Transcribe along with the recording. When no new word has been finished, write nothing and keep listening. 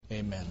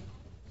Amen.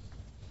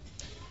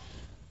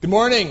 Good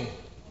morning. A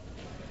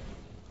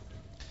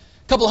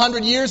couple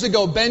hundred years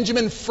ago,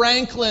 Benjamin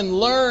Franklin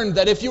learned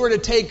that if you were to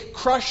take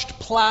crushed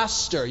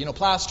plaster,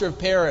 plaster of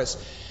Paris,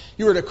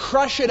 you were to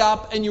crush it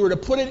up and you were to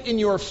put it in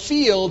your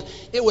field,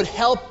 it would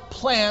help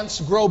plants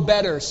grow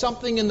better.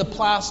 Something in the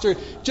plaster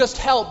just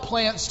helped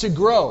plants to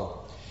grow.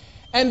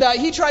 And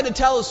he tried to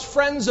tell his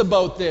friends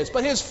about this,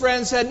 but his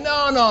friends said,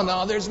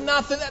 no,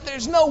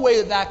 there's no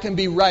way that can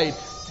be right.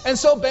 And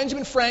so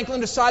Benjamin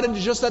Franklin decided to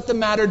just let the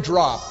matter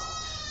drop.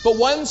 But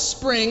one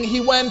spring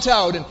he went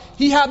out and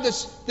he had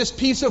this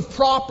piece of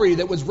property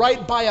that was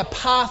right by a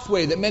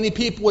pathway that many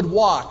people would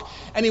walk.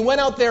 And he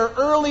went out there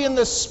early in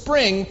the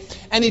spring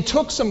and he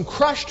took some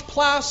crushed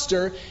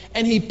plaster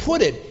and he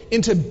put it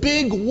into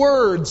big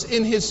words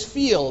in his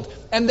field.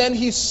 And then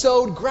he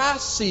sowed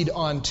grass seed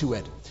onto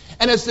it.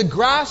 And as the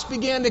grass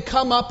began to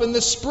come up in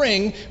the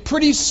spring,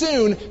 pretty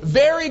soon,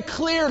 very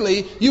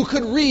clearly, you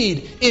could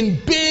read in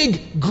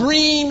big,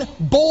 green,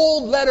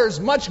 bold letters,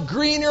 much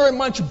greener and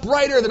much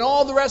brighter than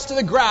all the rest of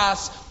the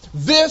grass,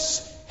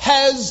 "This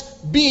has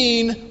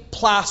been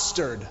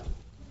plastered."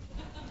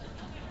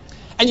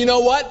 And you know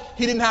what?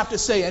 He didn't have to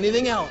say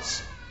anything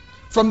else.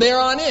 From there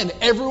on in,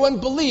 everyone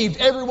believed,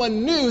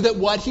 everyone knew that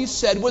what he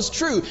said was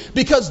true,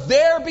 because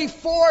there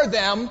before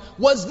them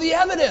was the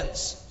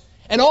evidence.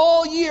 And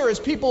all year, as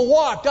people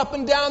walked up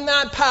and down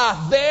that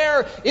path,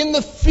 there in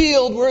the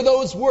field were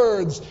those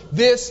words,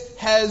 "This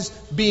has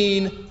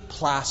been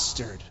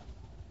plastered."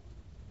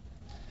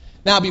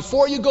 Now,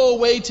 before you go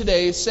away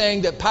today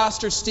saying that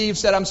Pastor Steve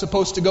said I'm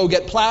supposed to go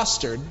get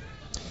plastered,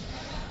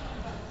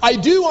 I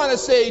do want to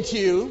say to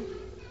you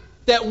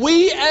that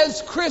we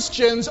as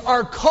Christians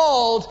are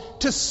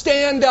called to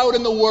stand out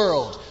in the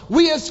world.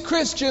 We as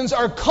Christians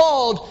are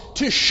called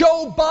to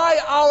show by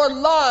our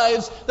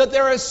lives that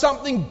there is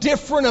something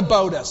different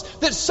about us,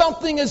 that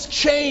something has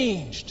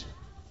changed,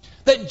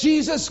 that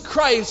Jesus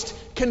Christ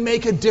can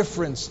make a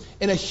difference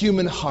in a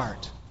human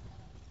heart.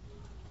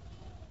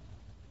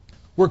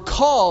 We're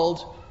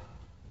called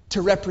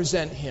to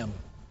represent Him.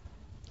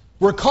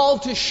 We're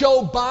called to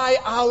show by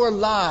our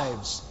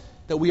lives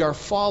that we are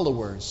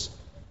followers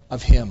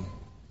of Him.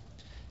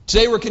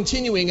 Today we're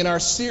continuing in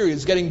our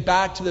series, getting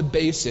back to the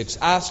basics,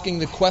 asking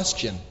the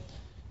question,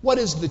 what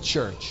is the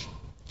church?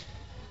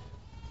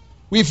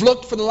 We've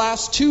looked for the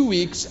last 2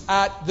 weeks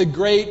at the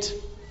great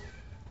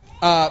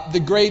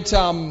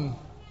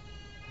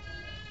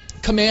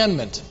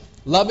commandment,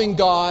 loving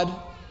God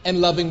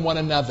and loving one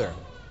another.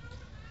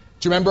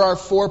 Do you remember our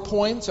 4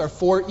 points, our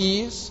 4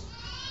 E's?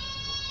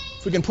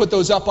 If we can put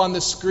those up on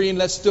the screen,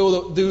 let's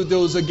do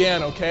those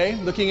again, okay?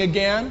 Looking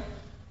again.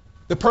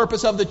 The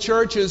purpose of the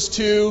church is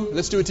to,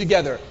 let's do it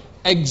together,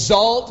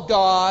 exalt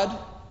God,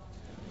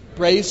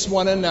 embrace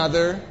one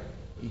another,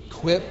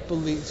 equip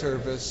belief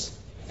service,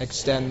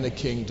 extend the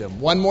kingdom.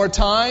 One more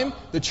time.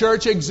 The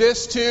church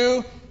exists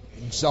to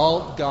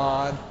exalt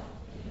God,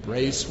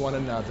 embrace one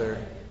another,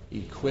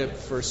 equip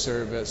for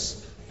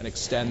service, and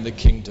extend the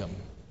kingdom.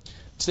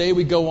 Today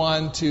we go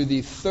on to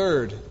the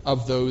third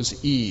of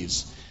those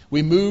E's.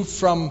 We move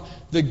from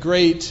the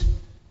great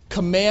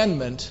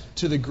commandment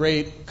to the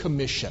great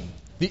commission.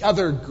 The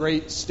other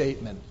great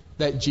statement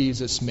that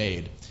Jesus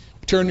made.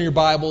 Turn your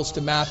Bibles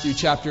to Matthew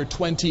chapter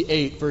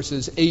 28,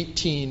 verses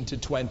 18 to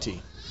 20.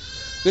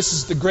 This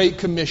is the Great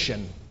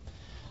Commission.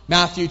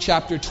 Matthew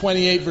chapter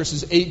 28,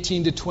 verses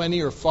 18 to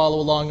 20, or follow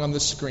along on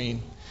the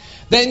screen.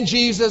 Then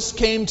Jesus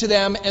came to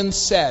them and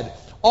said,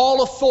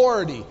 "All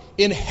authority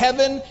in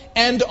heaven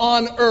and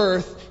on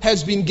earth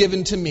has been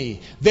given to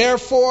me.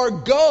 Therefore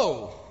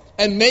go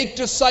and make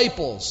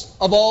disciples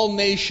of all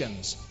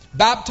nations,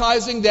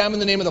 baptizing them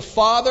in the name of the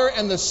Father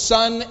and the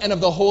Son and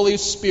of the Holy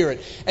Spirit,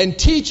 and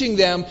teaching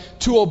them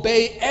to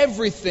obey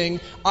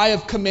everything I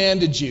have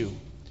commanded you.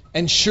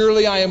 And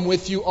surely I am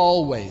with you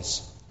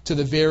always, to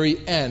the very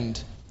end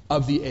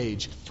of the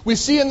age." We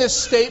see in this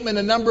statement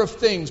a number of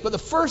things, but the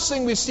first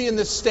thing we see in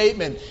this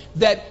statement,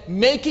 that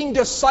making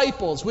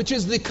disciples, which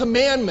is the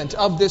commandment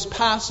of this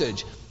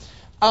passage,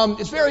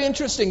 it's very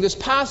interesting. This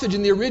passage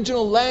in the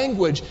original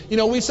language,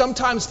 we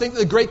sometimes think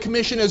the Great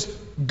Commission is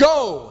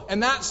go,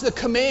 and that's the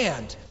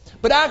command.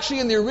 But actually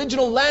in the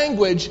original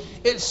language,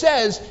 it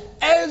says,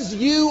 as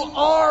you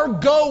are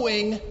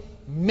going,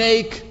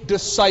 make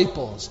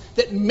disciples.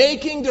 That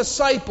making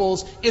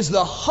disciples is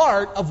the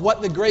heart of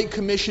what the Great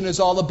Commission is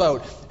all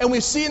about. And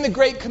we see in the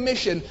Great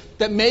Commission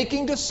that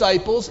making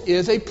disciples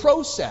is a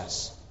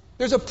process.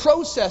 There's a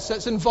process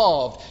that's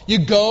involved. You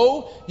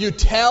go, you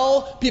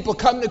tell, people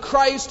come to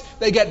Christ,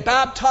 they get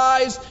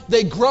baptized,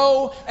 they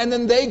grow, and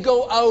then they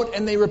go out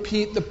and they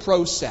repeat the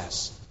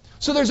process.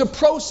 So there's a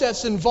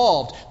process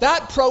involved.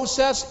 That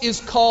process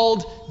is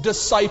called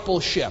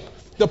discipleship.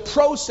 The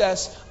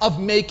process of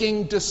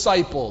making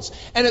disciples.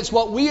 And it's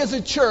what we as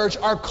a church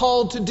are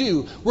called to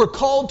do. We're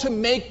called to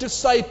make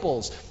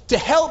disciples, to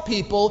help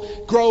people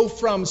grow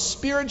from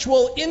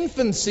spiritual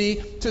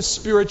infancy to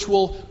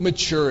spiritual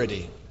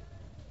maturity.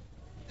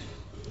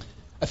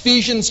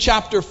 Ephesians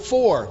chapter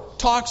 4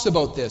 talks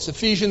about this.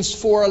 Ephesians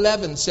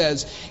 4:11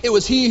 says, "It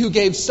was He who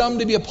gave some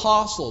to be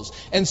apostles,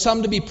 and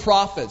some to be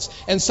prophets,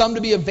 and some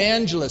to be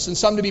evangelists, and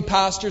some to be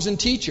pastors and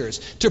teachers,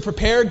 to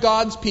prepare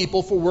God's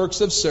people for works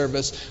of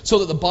service, so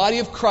that the body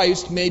of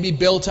Christ may be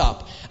built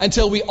up,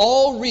 until we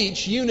all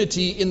reach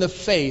unity in the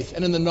faith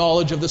and in the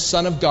knowledge of the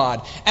Son of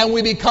God, and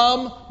we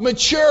become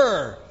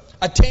mature,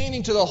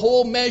 attaining to the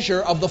whole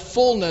measure of the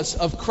fullness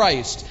of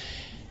Christ.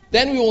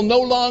 Then we will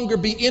no longer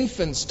be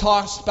infants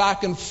tossed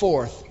back and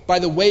forth by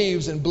the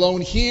waves and blown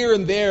here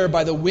and there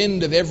by the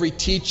wind of every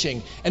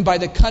teaching and by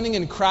the cunning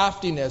and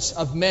craftiness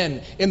of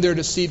men in their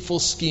deceitful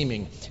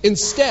scheming.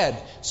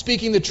 Instead,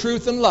 speaking the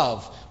truth in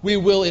love, we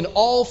will in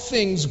all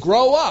things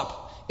grow up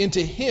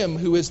into Him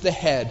who is the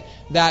head,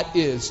 that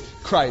is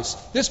Christ."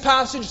 This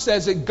passage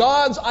says that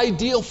God's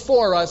ideal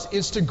for us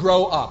is to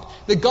grow up.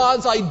 That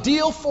God's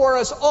ideal for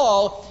us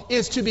all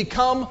is to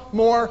become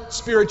more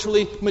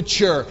spiritually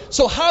mature.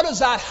 So how does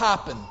that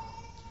happen?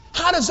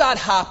 How does that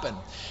happen?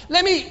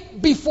 Let me,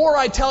 before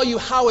I tell you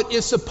how it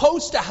is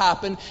supposed to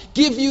happen,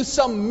 give you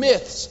some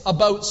myths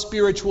about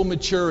spiritual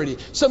maturity.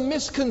 Some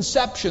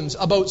misconceptions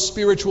about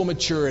spiritual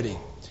maturity.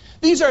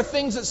 These are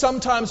things that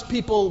sometimes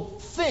people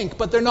think,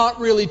 but they're not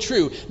really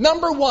true.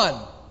 Number one,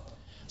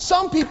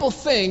 some people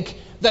think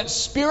that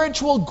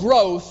spiritual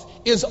growth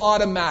is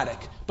automatic.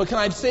 But can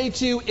I say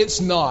to you, it's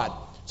not.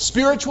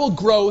 Spiritual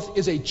growth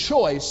is a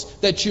choice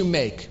that you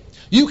make.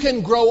 You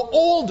can grow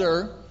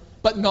older,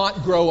 but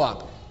not grow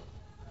up.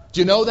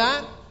 Do you know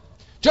that?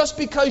 Just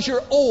because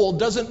you're old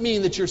doesn't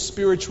mean that you're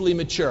spiritually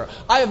mature.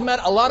 I have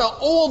met a lot of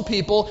old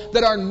people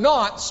that are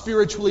not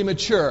spiritually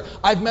mature.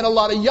 I've met a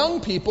lot of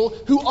young people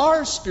who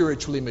are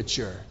spiritually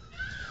mature.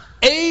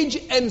 Age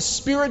and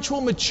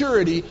spiritual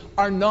maturity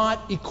are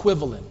not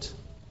equivalent.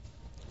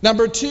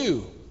 Number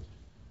two,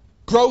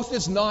 growth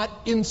is not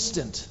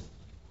instant.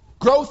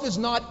 Growth is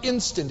not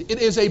instant. It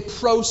is a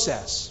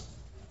process.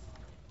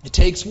 It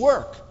takes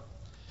work.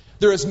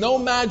 There is no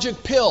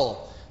magic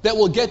pill that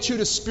will get you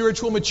to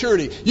spiritual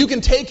maturity. You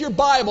can take your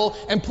Bible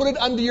and put it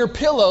under your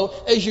pillow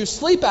as you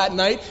sleep at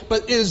night,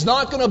 but it is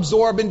not going to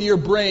absorb into your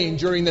brain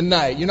during the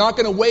night. You're not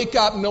going to wake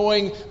up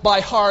knowing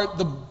by heart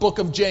the book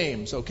of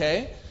James,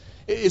 okay?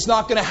 It's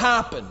not going to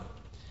happen.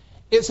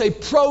 It's a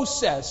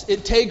process.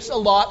 It takes a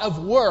lot of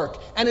work,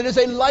 and it is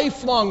a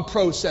lifelong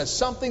process,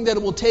 something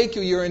that will take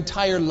you your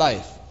entire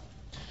life.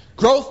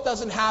 Growth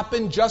doesn't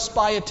happen just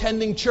by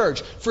attending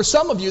church. For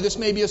some of you, this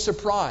may be a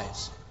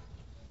surprise.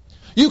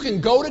 You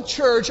can go to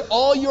church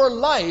all your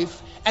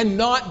life and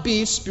not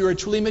be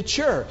spiritually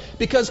mature.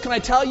 Because can I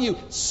tell you,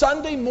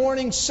 Sunday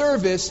morning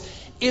service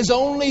is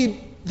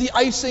only the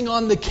icing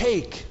on the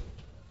cake.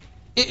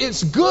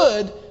 It's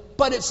good,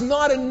 but it's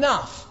not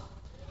enough.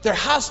 There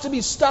has to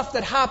be stuff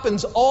that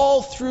happens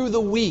all through the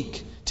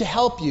week to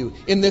help you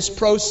in this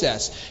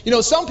process. You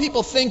know, some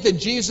people think that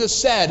Jesus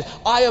said,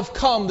 "I have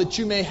come that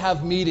you may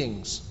have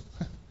meetings."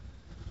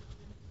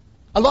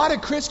 A lot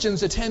of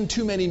Christians attend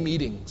too many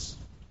meetings.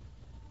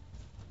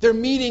 They're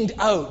meetinged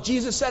out.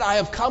 Jesus said, "I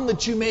have come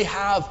that you may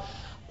have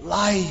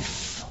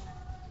life."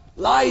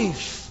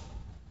 Life.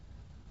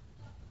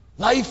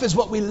 Life is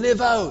what we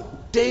live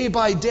out day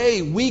by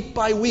day, week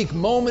by week,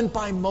 moment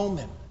by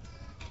moment.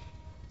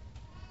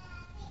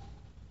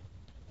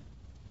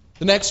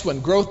 The next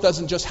one, growth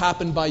doesn't just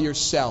happen by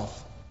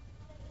yourself.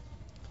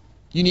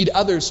 You need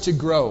others to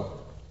grow.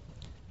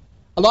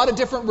 A lot of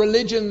different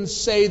religions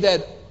say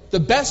that the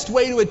best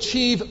way to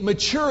achieve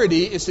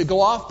maturity is to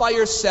go off by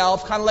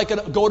yourself, kind of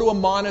like go to a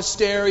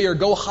monastery or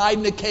go hide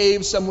in a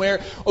cave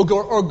somewhere or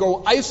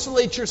go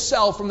isolate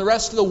yourself from the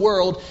rest of the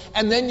world,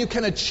 and then you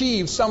can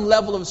achieve some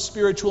level of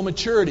spiritual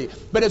maturity.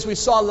 But as we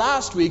saw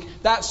last week,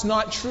 that's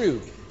not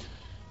true.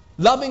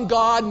 Loving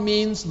God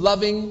means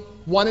loving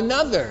one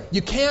another.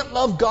 You can't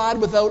love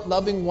God without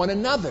loving one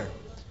another.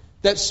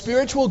 That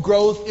spiritual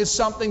growth is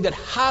something that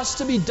has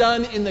to be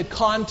done in the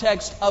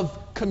context of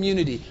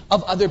community,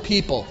 of other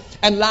people.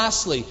 And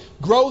lastly,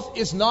 growth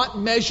is not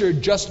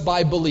measured just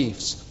by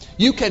beliefs.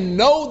 You can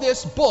know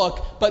this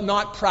book, but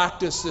not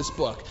practice this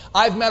book.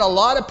 I've met a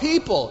lot of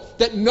people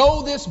that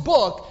know this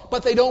book,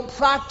 but they don't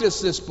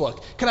practice this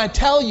book. Can I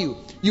tell you,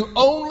 you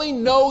only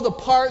know the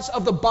parts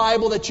of the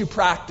Bible that you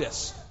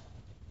practice.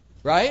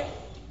 Right?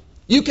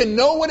 You can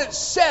know what it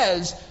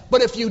says,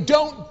 but if you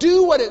don't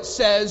do what it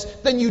says,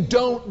 then you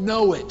don't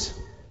know it.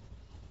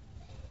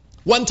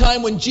 One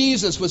time when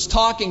Jesus was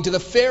talking to the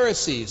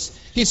Pharisees,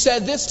 He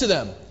said this to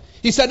them.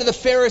 He said to the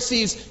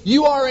Pharisees,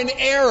 "You are in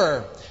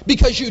error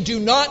because you do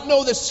not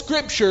know the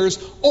Scriptures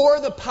or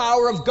the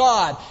power of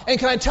God." And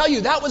can I tell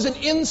you, that was an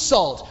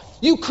insult.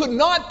 You could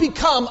not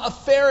become a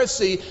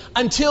Pharisee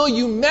until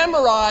you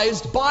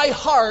memorized by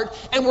heart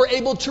and were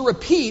able to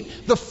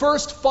repeat the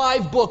first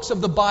 5 books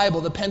of the Bible,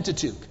 the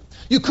Pentateuch.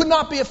 You could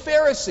not be a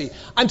Pharisee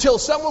until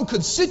someone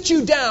could sit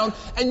you down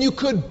and you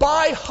could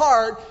by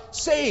heart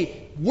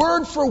say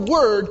word for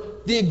word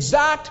the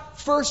exact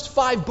first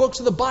 5 books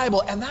of the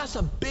Bible. And that's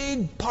a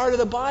big part of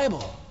the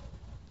Bible.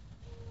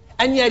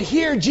 And yet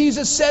here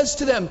Jesus says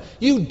to them,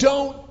 you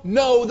don't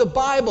know the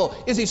Bible.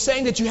 Is he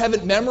saying that you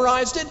haven't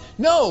memorized it?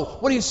 No.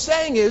 What he's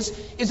saying is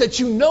that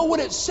you know what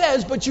it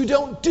says, but you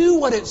don't do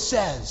what it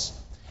says.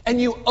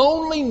 And you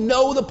only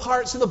know the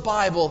parts of the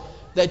Bible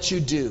that you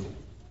do.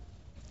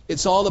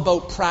 It's all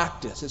about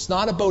practice. It's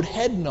not about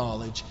head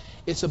knowledge.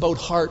 It's about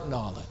heart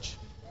knowledge.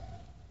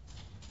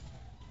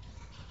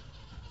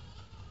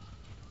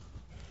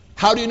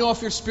 How do you know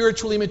if you're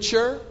spiritually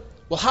mature?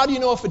 Well, how do you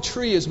know if a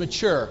tree is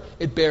mature?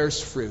 It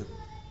bears fruit.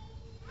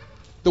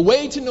 The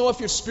way to know if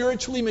you're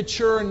spiritually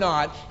mature or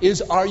not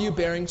is, are you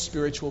bearing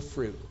spiritual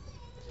fruit?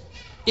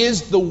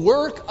 Is the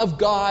work of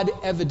God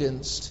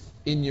evidenced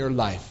in your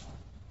life?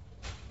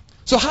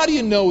 So how do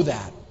you know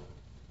that?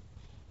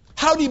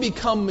 How do you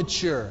become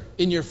mature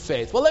in your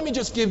faith? Well, let me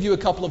just give you a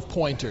couple of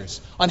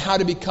pointers on how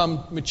to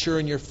become mature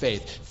in your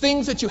faith.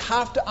 Things that you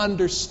have to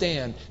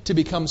understand to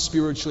become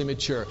spiritually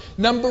mature.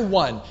 Number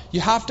one,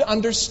 you have to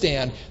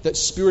understand that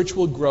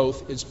spiritual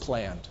growth is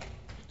planned.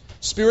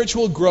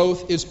 Spiritual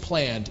growth is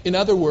planned. In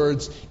other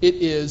words, it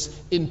is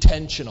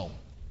intentional.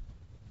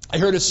 I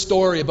heard a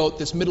story about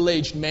this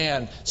middle-aged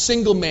man,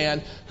 single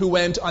man, who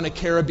went on a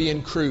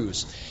Caribbean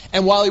cruise.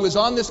 And while he was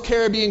on this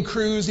Caribbean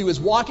cruise, he was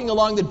walking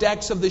along the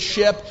decks of the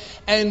ship,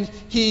 and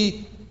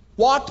he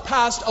walked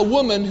past a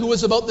woman who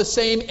was about the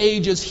same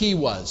age as he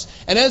was.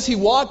 And as he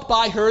walked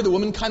by her, the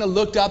woman kind of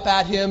looked up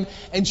at him,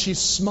 and she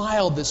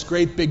smiled this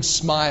great big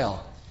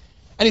smile.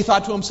 And he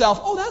thought to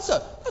himself, oh,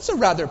 that's a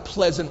rather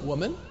pleasant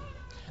woman.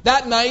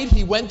 That night,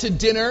 he went to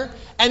dinner,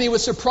 and he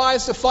was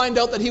surprised to find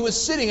out that he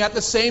was sitting at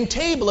the same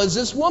table as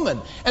this woman.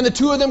 And the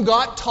two of them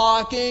got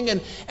talking,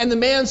 and the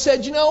man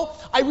said, you know,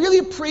 I really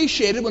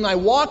appreciated when I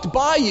walked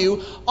by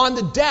you on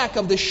the deck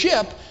of the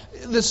ship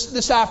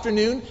this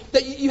afternoon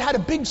that you had a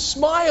big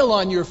smile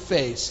on your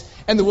face.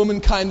 And the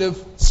woman kind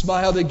of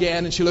smiled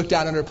again, and she looked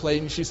down at her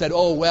plate, and she said,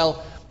 oh,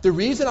 well, the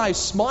reason I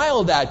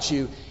smiled at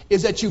you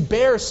is that you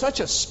bear such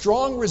a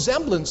strong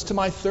resemblance to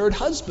my third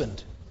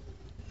husband.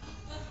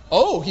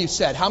 Oh, he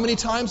said, how many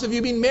times have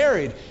you been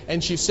married?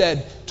 And she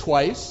said,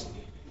 twice.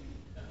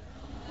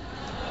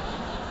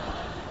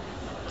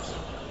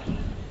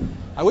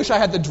 I wish I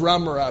had the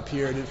drummer up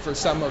here for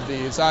some of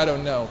these. I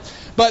don't know.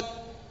 But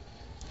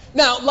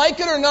now, like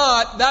it or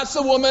not, that's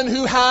a woman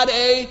who had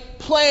a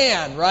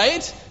plan,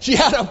 right? She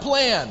had a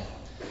plan.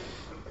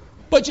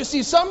 But you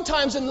see,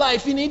 sometimes in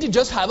life, you need to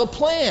just have a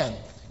plan.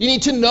 You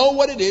need to know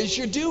what it is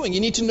you're doing. You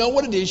need to know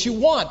what it is you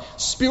want.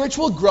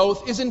 Spiritual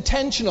growth is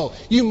intentional.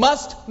 You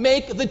must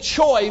make the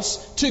choice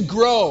to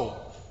grow.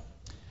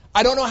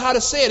 I don't know how to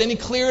say it any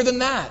clearer than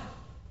that.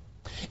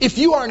 If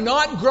you are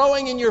not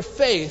growing in your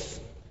faith,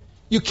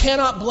 you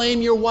cannot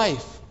blame your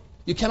wife.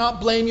 You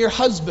cannot blame your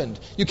husband.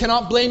 You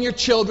cannot blame your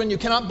children. You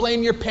cannot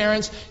blame your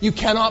parents. You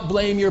cannot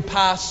blame your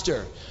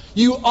pastor.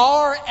 You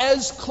are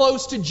as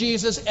close to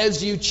Jesus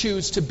as you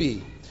choose to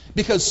be.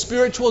 Because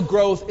spiritual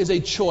growth is a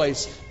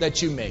choice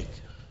that you make.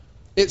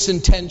 It's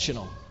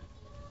intentional.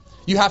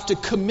 You have to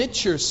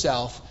commit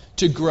yourself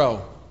to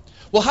grow.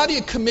 Well, how do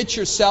you commit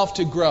yourself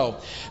to grow?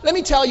 Let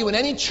me tell you, in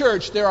any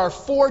church, there are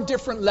 4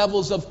 different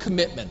levels of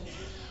commitment.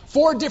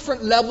 4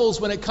 different levels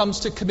when it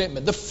comes to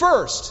commitment. The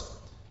first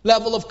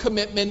level of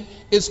commitment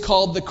is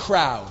called the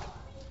crowd.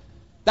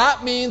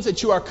 That means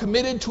that you are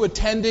committed to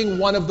attending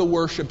one of the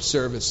worship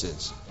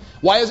services.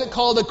 Why is it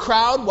called a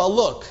crowd? Well,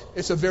 look,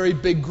 it's a very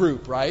big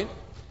group, right?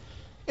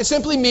 It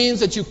simply means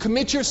that you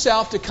commit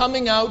yourself to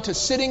coming out, to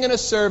sitting in a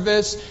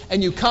service,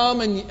 and you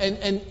come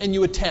and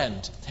you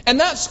attend. And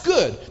that's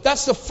good.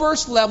 That's the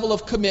first level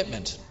of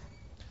commitment.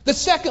 The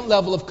second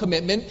level of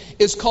commitment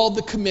is called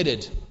the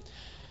committed.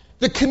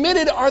 The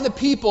committed are the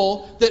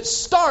people that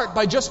start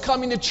by just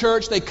coming to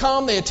church. They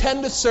come, they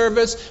attend a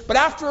service, but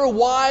after a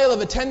while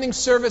of attending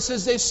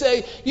services, they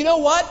say, you know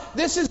what?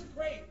 This is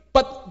great,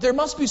 but there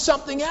must be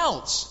something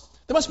else.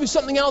 There must be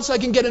something else I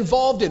can get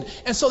involved in.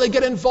 And so they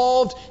get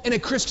involved in a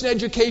Christian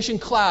education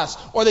class,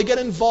 or they get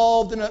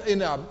involved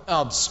in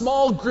a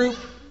small group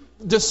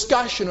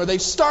discussion, or they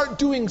start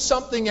doing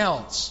something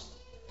else.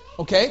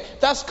 Okay?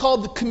 That's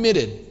called the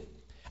committed.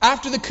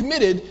 After the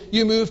committed,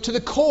 you move to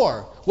the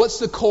core. What's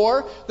the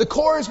core? The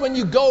core is when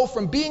you go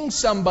from being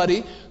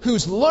somebody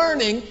who's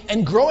learning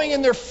and growing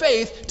in their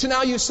faith to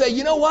now you say,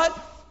 you know what?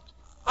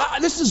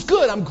 This is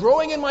good. I'm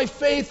growing in my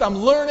faith. I'm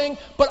learning.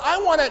 But I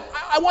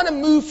want to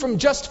move from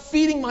just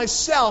feeding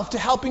myself to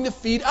helping to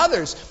feed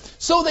others.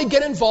 So they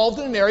get involved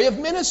in an area of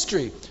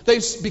ministry.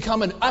 They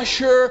become an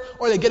usher,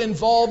 or they get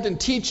involved in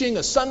teaching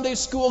a Sunday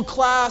school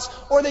class,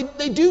 or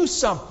they do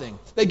something.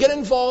 They get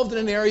involved in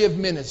an area of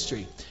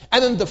ministry.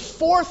 And then the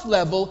fourth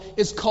level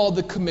is called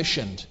the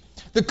commissioned.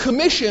 The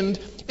commissioned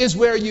is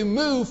where you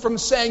move from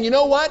saying, you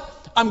know what?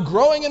 I'm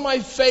growing in my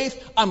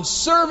faith, I'm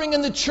serving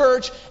in the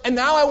church, and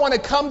now I want to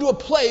come to a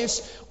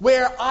place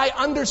where I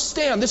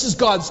understand this is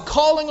God's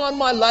calling on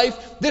my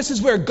life, this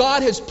is where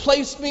God has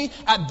placed me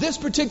at this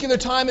particular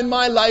time in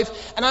my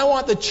life, and I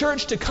want the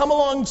church to come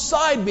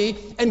alongside me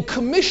and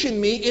commission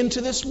me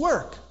into this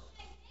work.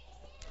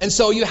 And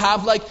so you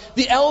have like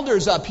the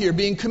elders up here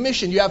being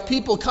commissioned. You have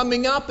people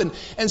coming up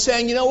and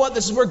saying, you know what,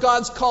 this is where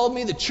God's called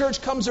me. The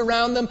church comes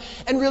around them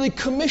and really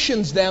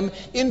commissions them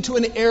into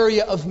an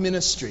area of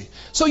ministry.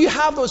 So you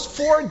have those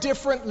 4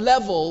 different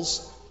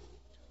levels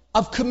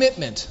of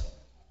commitment.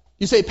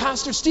 You say,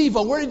 Pastor Steve,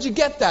 well, where did you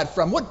get that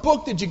from? What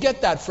book did you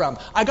get that from?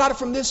 I got it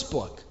from this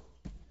book.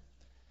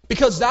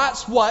 Because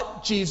that's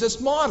what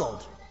Jesus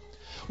modeled.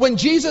 When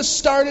Jesus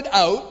started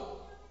out,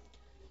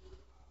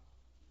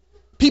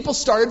 people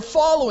started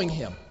following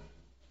him.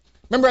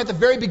 Remember at the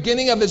very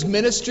beginning of his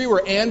ministry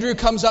where Andrew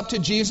comes up to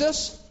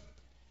Jesus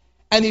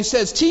and he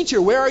says, Teacher,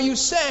 where are you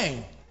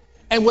staying?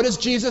 And what does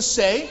Jesus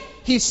say?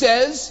 He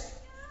says,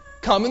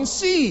 come and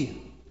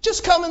see.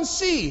 Just come and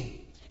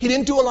see. He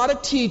didn't do a lot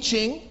of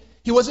teaching.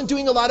 He wasn't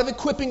doing a lot of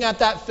equipping at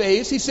that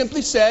phase. He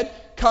simply said,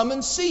 come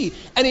and see.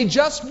 And he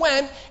just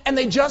went and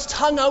they just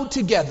hung out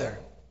together.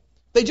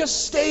 They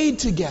just stayed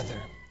together.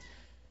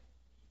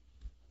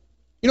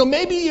 You know,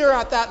 maybe you're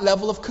at that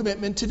level of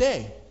commitment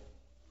today.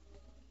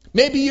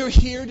 Maybe you're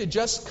here to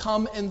just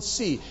come and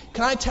see.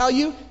 Can I tell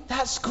you,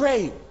 that's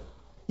great.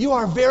 You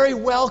are very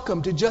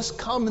welcome to just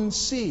come and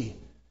see.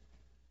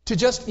 To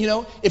just,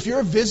 if you're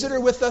a visitor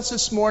with us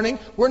this morning,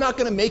 we're not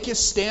going to make you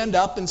stand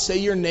up and say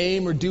your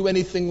name or do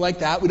anything like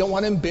that. We don't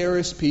want to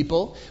embarrass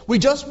people. We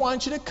just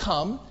want you to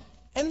come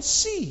and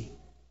see.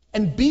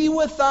 And be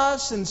with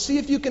us and see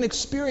if you can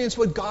experience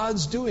what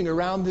God's doing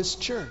around this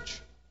church.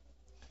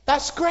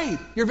 That's great.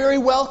 You're very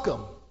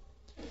welcome.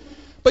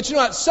 But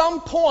at some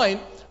point,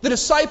 the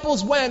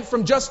disciples went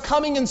from just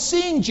coming and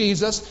seeing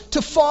Jesus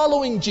to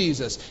following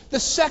Jesus. The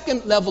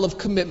second level of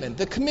commitment,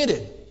 the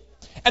committed.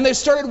 And they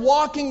started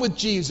walking with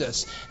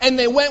Jesus. And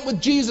they went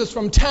with Jesus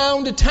from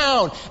town to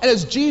town. And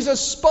as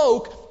Jesus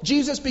spoke,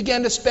 Jesus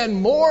began to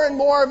spend more and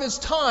more of his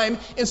time,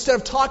 instead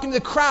of talking to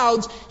the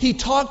crowds, he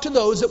talked to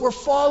those that were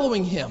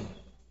following him.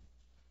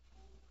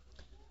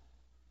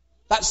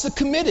 That's the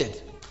committed.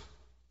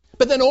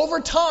 But then over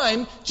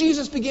time,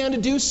 Jesus began to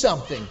do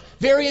something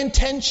very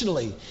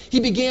intentionally. He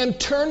began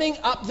turning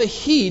up the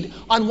heat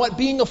on what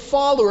being a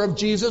follower of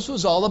Jesus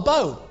was all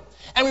about.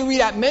 And we read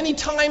that many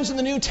times in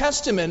the New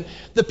Testament,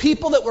 the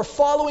people that were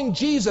following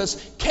Jesus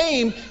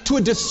came to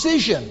a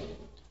decision.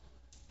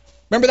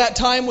 Remember that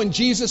time when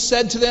Jesus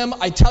said to them,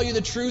 I tell you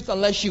the truth,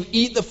 unless you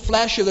eat the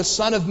flesh of the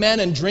Son of Man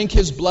and drink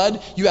his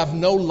blood, you have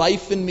no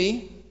life in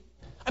me.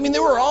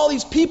 There were all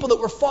these people that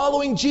were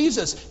following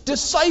Jesus,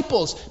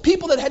 disciples,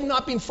 people that had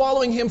not been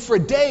following him for a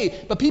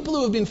day, but people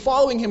who have been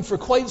following him for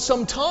quite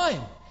some time.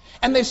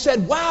 And they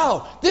said,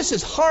 wow, this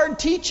is hard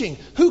teaching.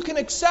 Who can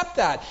accept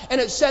that?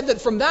 And it said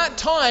that from that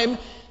time,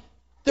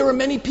 there were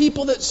many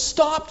people that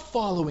stopped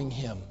following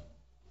him.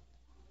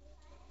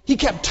 He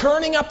kept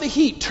turning up the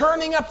heat.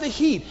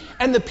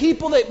 And the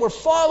people that were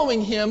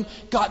following him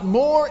got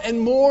more and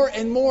more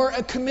and more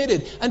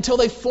committed until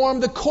they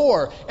formed the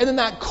core. And then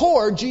that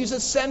core,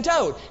 Jesus sent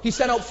out. He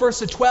sent out first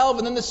the 12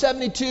 and then the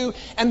 72.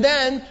 And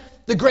then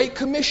the Great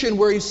Commission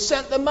where he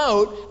sent them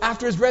out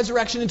after his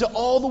resurrection into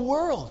all the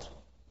world.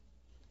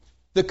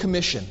 The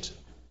commissioned.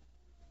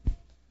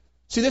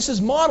 See, this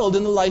is modeled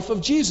in the life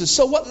of Jesus.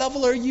 So what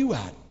level are you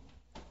at?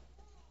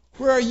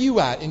 Where are you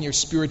at in your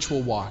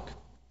spiritual walk?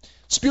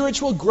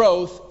 Spiritual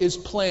growth is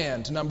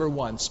planned, number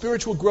 1.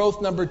 Spiritual growth,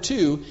 number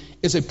 2,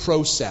 is a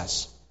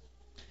process.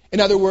 In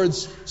other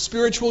words,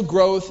 spiritual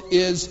growth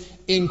is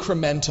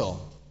incremental.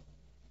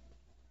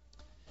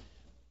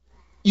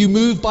 You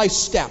move by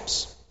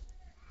steps.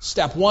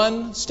 Step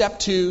 1, step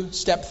 2,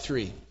 step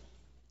 3.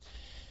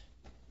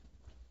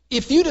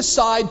 If you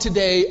decide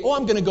today,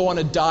 I'm going to go on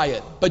a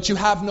diet, but you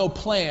have no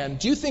plan,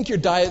 do you think your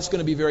diet's going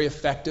to be very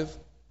effective?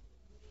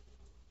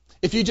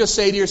 If you just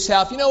say to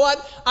yourself, you know what,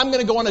 I'm going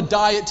to go on a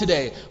diet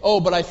today.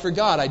 Oh, but I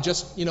forgot. I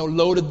just,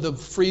 loaded the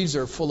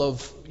freezer full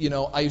of,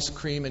 ice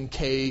cream and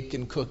cake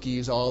and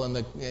cookies, all in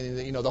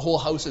the whole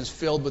house is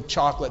filled with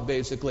chocolate,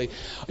 basically.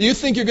 You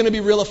think you're going to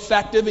be real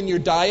effective in your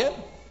diet?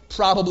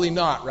 Probably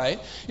not, right?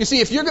 You see,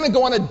 if you're going to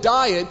go on a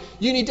diet,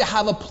 you need to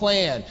have a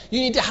plan. You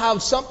need to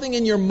have something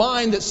in your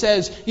mind that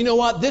says, you know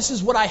what, this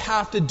is what I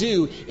have to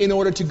do in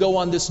order to go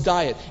on this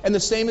diet. And the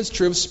same is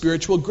true of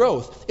spiritual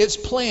growth. It's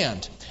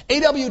planned.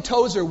 A.W.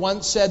 Tozer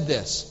once said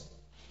this,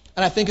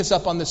 and I think it's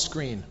up on the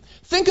screen.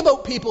 Think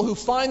about people who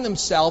find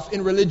themselves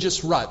in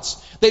religious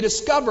ruts. They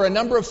discover a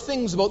number of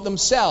things about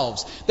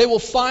themselves. They will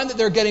find that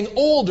they're getting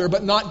older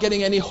but not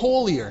getting any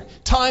holier.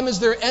 Time is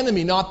their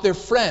enemy, not their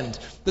friend.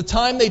 The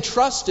time they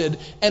trusted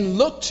and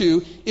looked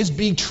to is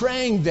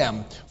betraying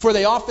them. For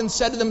they often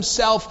said to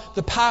themselves,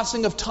 the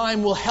passing of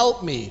time will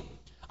help me.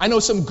 I know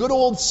some good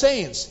old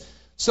saints.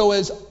 So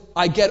as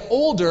I get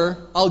older,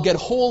 I'll get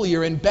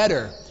holier and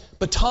better.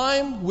 But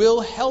time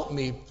will help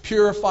me,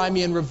 purify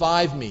me, and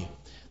revive me.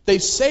 They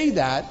say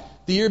that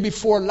the year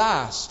before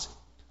last,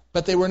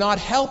 but they were not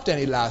helped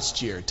any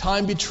last year.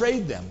 Time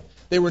betrayed them.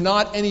 They were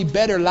not any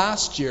better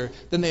last year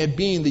than they had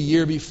been the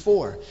year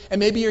before. And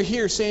maybe you're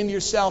here saying to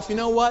yourself, you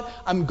know what?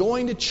 I'm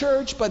going to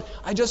church, but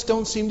I just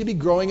don't seem to be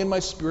growing in my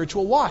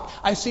spiritual walk.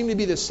 I seem to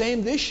be the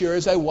same this year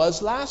as I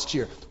was last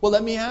year. Well,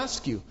 let me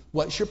ask you,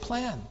 what's your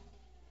plan?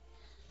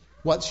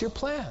 What's your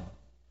plan?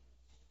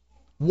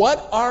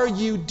 What are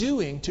you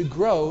doing to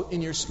grow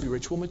in your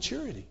spiritual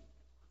maturity?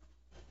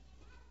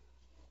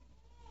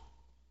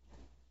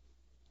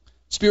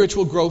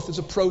 Spiritual growth is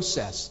a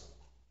process.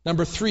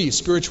 Number 3,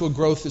 spiritual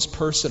growth is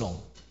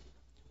personal.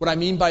 What I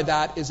mean by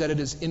that is that it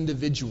is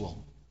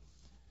individual.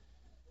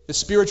 The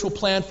spiritual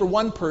plan for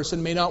one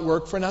person may not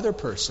work for another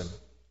person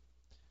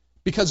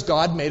because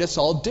God made us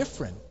all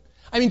different.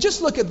 I mean,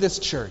 just look at this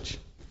church.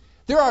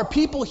 There are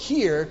people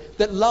here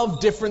that love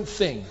different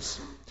things.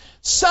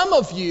 Some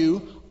of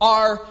you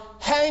are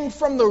hang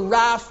from the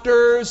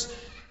rafters,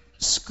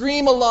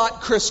 scream a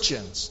lot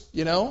Christians,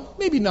 you know?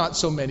 Maybe not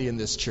so many in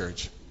this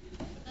church.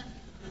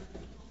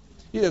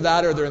 Either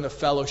that or they're in the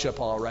fellowship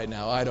hall right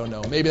now. I don't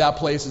know. Maybe that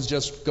place is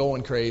just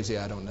going crazy.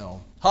 I don't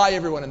know. Hi,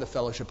 everyone in the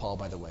fellowship hall,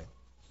 by the way.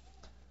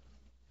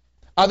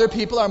 Other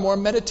people are more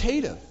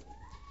meditative.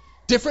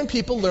 Different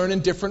people learn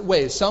in different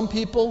ways. Some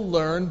people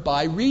learn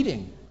by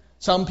reading.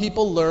 Some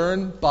people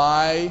learn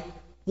by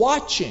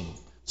watching.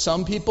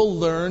 Some people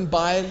learn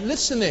by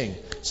listening.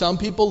 Some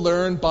people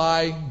learn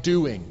by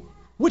doing.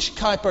 Which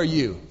type are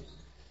you?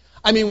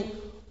 I mean,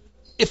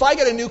 if I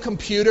get a new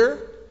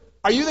computer,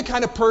 are you the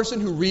kind of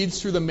person who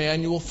reads through the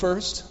manual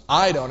first?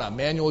 I don't know.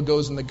 Manual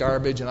goes in the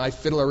garbage and I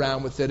fiddle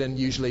around with it and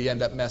usually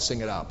end up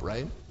messing it up,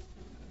 right?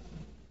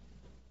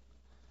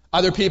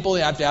 Other people,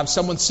 you have to have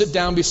someone sit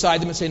down beside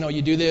them and say, no,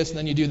 you do this, and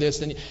then you do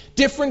this.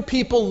 Different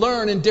people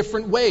learn in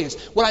different ways.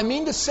 What I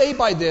mean to say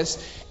by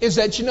this is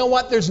that, you know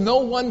what? There's no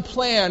one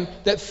plan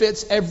that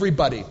fits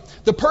everybody.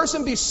 The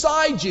person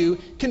beside you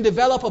can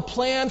develop a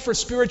plan for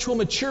spiritual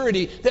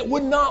maturity that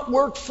would not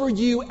work for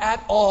you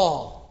at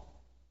all.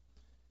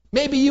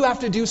 Maybe you have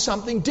to do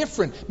something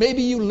different.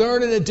 Maybe you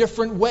learn in a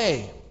different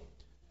way.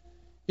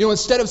 You know,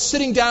 instead of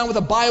sitting down with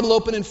a Bible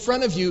open in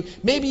front of you,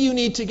 maybe you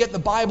need to get the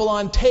Bible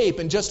on tape,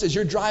 and just as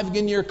you're driving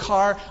in your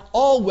car,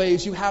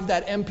 always you have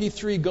that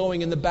MP3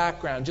 going in the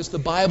background, just the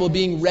Bible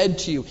being read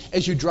to you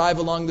as you drive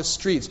along the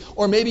streets.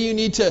 Or maybe you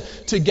need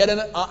to get an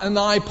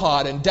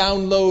iPod and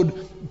download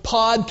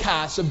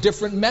podcasts of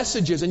different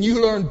messages, and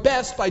you learn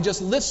best by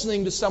just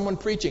listening to someone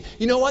preaching.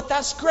 You know what?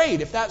 That's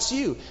great if that's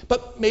you,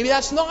 but maybe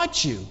that's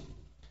not you.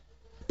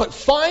 But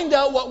find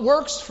out what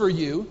works for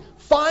you.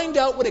 Find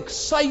out what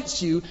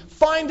excites you.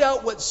 Find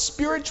out what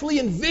spiritually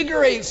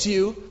invigorates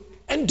you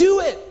and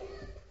do it.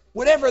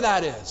 Whatever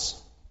that is.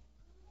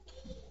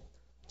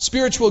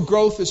 Spiritual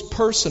growth is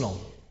personal.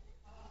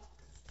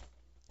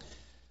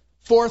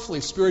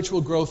 Fourthly,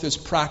 spiritual growth is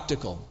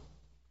practical.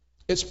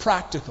 It's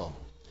practical.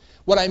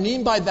 What I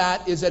mean by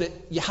that is that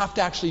you have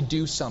to actually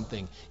do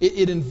something.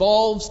 It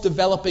involves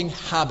developing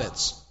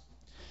habits.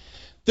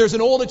 There's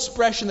an old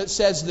expression that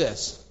says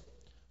this: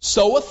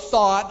 sow a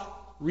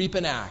thought, reap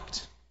an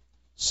act.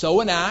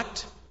 Sow an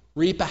act,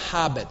 reap a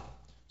habit.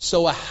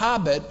 Sow a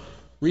habit,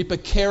 reap a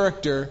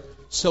character.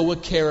 Sow a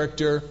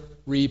character,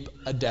 reap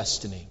a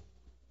destiny.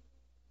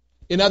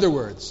 In other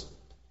words,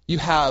 you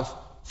have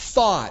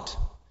thought.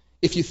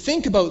 If you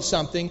think about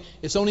something,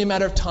 it's only a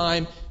matter of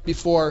time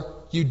before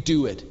you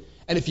do it.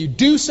 And if you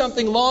do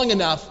something long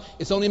enough,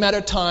 it's only a matter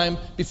of time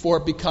before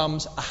it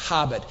becomes a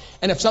habit.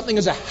 And if something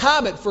is a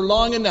habit for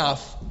long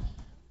enough,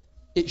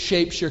 it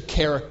shapes your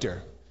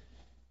character.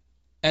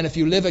 And if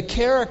you live a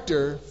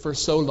character for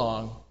so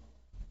long,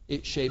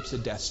 it shapes a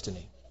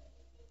destiny.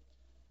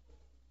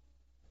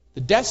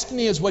 The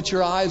destiny is what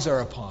your eyes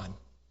are upon.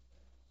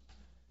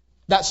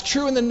 That's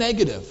true in the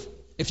negative.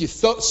 If you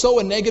sow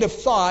a negative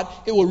thought,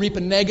 it will reap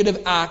a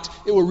negative act,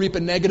 it will reap a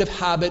negative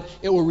habit,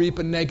 it will reap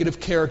a negative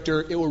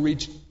character, it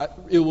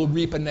will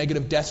reap a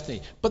negative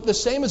destiny. But the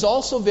same is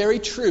also very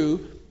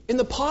true in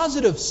the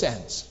positive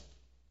sense.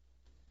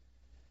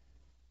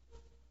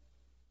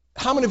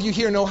 How many of you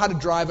here know how to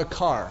drive a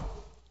car?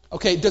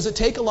 Okay, does it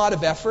take a lot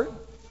of effort?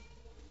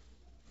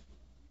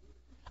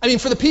 I mean,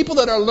 for the people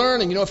that are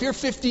learning, you know, if you're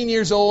 15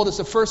 years old, it's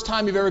the first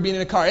time you've ever been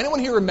in a car. Anyone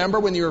here remember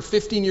when you were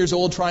 15 years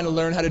old trying to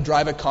learn how to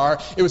drive a car?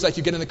 It was like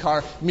you get in the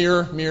car,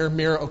 mirror, mirror,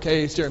 mirror,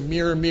 okay, steer,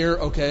 mirror, mirror,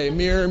 okay,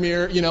 mirror,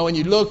 mirror, you know, and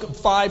you look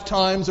 5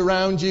 times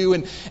around you,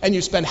 and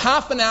you spend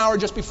half an hour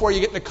just before you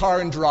get in the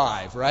car and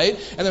drive, right?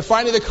 And then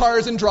finally the car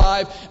is in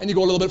drive, and you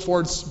go a little bit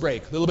forward,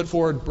 brake, a little bit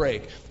forward,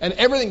 brake. And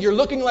everything, you're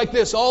looking like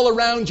this all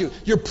around you.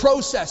 You're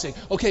processing.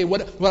 Okay,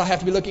 what I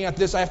have to be looking at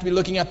this, I have to be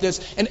looking at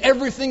this, and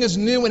everything is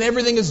new and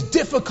everything is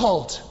difficult.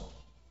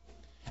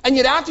 And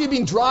yet after you've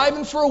been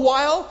driving for a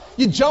while,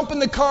 you jump in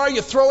the car,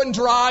 you throw it in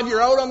drive, you're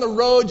out on the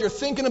road, you're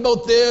thinking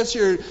about this,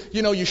 you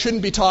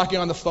shouldn't be talking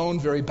on the phone,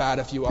 very bad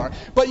if you are.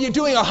 But you're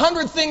doing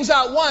 100 things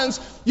at once,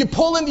 you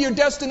pull into your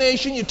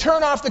destination, you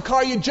turn off the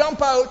car, you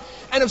jump out,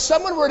 and if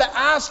someone were to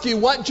ask you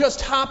what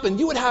just happened,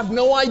 you would have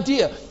no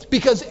idea.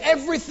 Because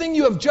everything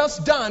you have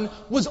just done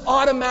was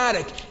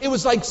automatic. It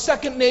was like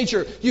second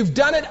nature. You've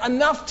done it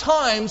enough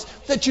times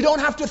that you don't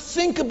have to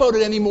think about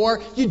it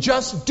anymore. You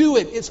just do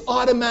it. It's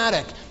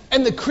automatic.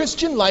 And the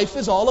Christian life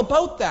is all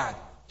about that.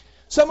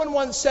 Someone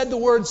once said the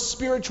word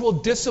spiritual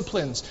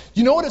disciplines.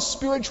 You know what a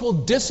spiritual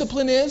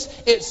discipline is?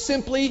 It's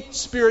simply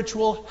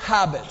spiritual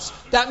habits.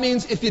 That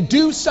means if you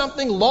do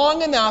something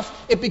long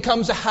enough, it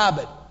becomes a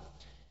habit.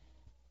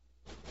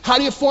 How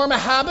do you form a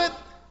habit?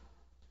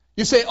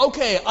 You say,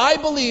 okay, I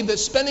believe that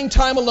spending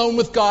time alone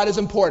with God is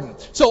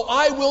important. So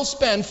I will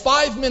spend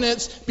 5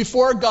 minutes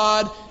before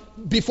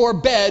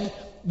bed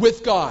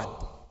with God.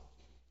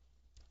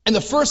 And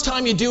the first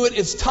time you do it,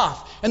 it's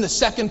tough. And the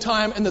second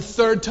time, and the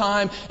third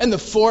time, and the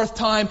fourth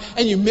time,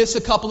 and you miss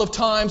a couple of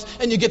times,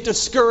 and you get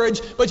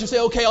discouraged, but you say,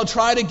 okay, I'll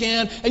try it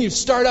again, and you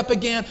start up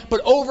again.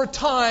 But over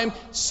time,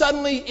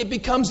 suddenly it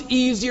becomes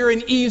easier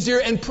and easier,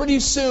 and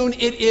pretty soon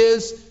it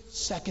is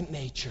second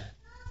nature.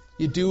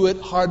 You do it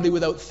hardly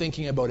without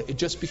thinking about it. It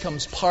just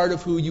becomes part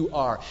of who you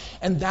are.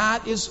 And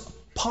that is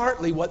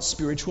partly what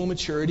spiritual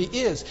maturity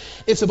is.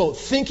 It's about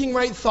thinking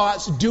right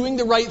thoughts, doing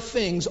the right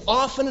things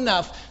often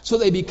enough so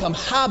they become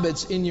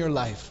habits in your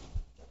life.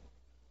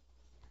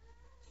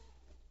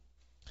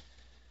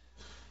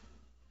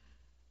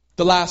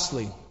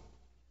 Lastly,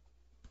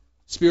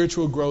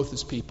 spiritual growth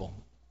is people.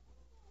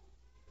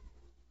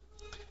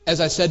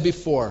 As I said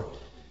before,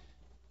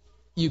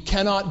 you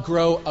cannot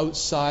grow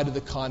outside of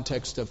the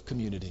context of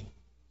community.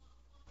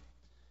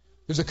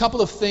 There's a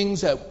couple of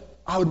things that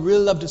I would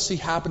really love to see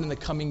happen in the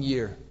coming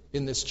year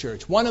in this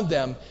church. One of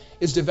them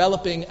is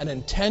developing an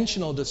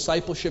intentional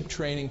discipleship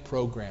training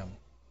program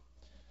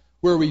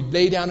where we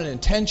lay down an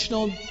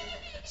intentional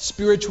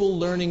spiritual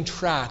learning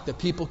track that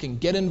people can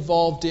get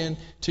involved in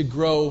to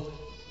grow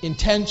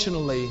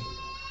intentionally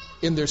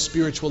in their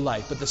spiritual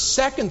life. But the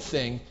second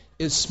thing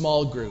is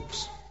small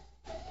groups.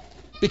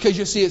 Because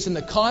you see, it's in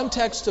the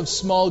context of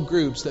small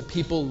groups that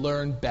people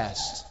learn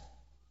best.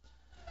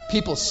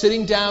 People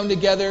sitting down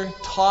together,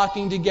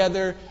 talking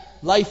together,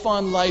 life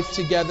on life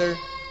together.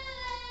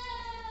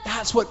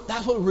 That's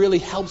what really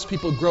helps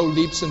people grow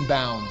leaps and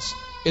bounds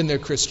in their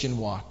Christian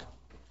walk.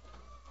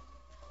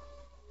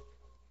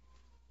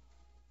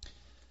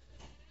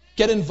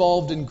 Get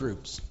involved in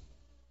groups.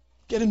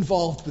 Get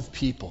involved with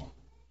people.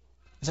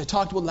 As I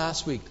talked about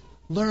last week,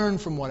 learn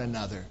from one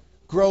another.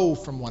 Grow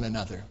from one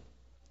another.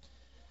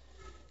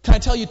 Can I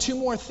tell you 2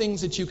 more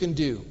things that you can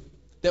do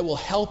that will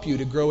help you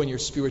to grow in your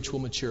spiritual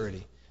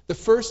maturity? The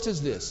first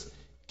is this: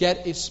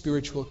 get a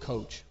spiritual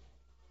coach.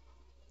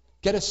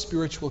 Get a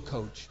spiritual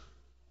coach.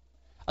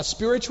 A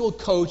spiritual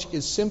coach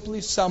is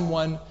simply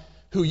someone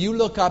who you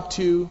look up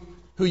to,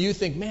 who you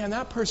think, man,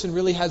 that person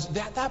really has,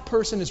 that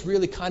person is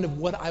really kind of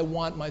what I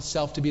want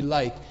myself to be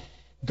like.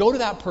 Go to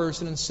that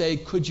person and say,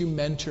 could you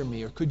mentor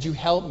me, or could you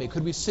help me?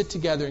 Could we sit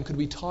together and could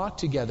we talk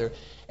together?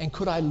 And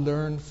could I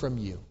learn from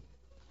you?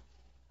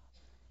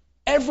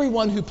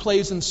 Everyone who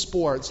plays in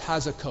sports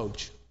has a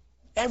coach.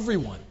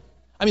 Everyone.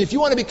 I mean, if you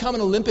want to become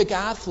an Olympic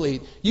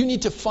athlete, you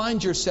need to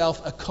find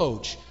yourself a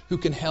coach who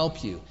can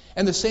help you.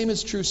 And the same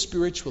is true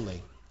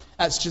spiritually.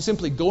 That's just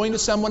simply going to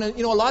someone. And,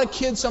 a lot of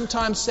kids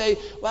sometimes say,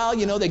 well,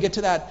 they get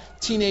to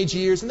that teenage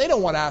years and they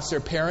don't want to ask their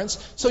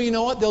parents. So you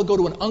know what? They'll go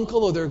to an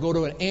uncle or they'll go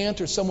to an aunt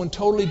or someone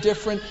totally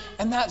different.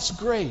 And that's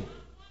great.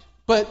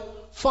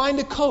 But find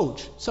a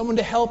coach, someone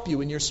to help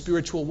you in your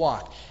spiritual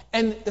walk.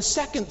 And the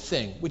second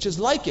thing, which is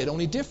like it,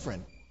 only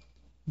different,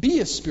 be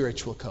a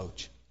spiritual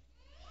coach.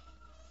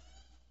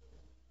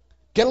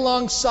 Get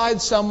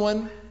alongside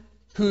someone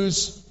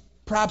who's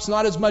perhaps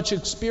not as much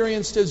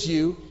experienced as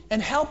you,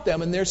 and help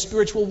them in their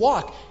spiritual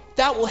walk.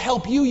 That will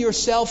help you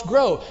yourself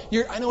grow.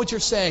 I know what you're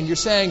saying. You're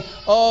saying,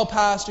 oh,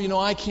 Pastor,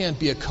 I can't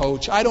be a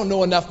coach. I don't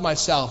know enough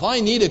myself.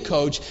 I need a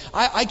coach.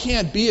 I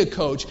can't be a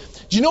coach.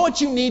 Do you know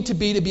what you need to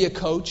be a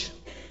coach?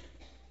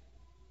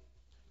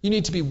 You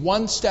need to be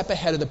one step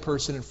ahead of the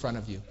person in front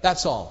of you.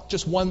 That's all.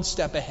 Just one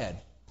step ahead.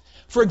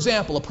 For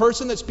example, a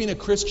person that's been a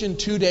Christian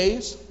 2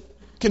 days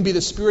can be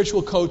the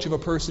spiritual coach of a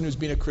person who's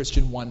been a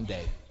Christian 1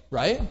 day.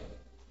 Right?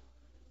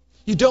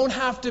 You don't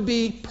have to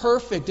be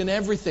perfect in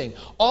everything.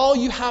 All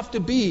you have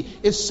to be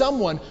is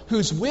someone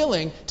who's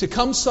willing to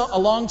come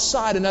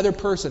alongside another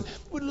person.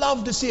 We'd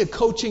love to see a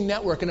coaching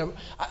network and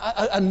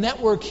a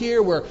network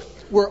here where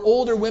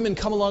older women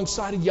come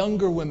alongside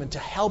younger women to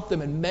help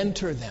them and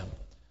mentor them.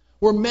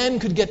 Where men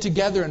could get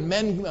together and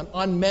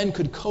men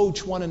could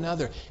coach one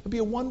another. It would be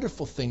a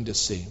wonderful thing to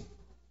see.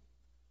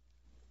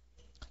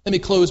 Let me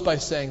close by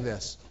saying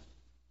this.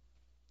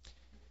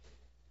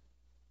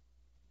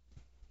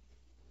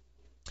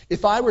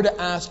 If I were to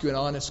ask you an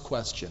honest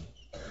question,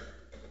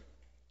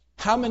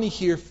 how many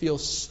here feel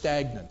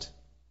stagnant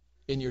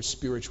in your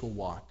spiritual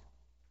walk?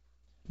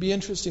 It'd be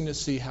interesting to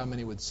see how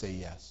many would say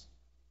yes.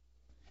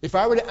 If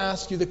I were to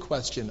ask you the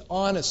question,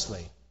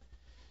 honestly,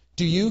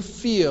 do you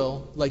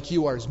feel like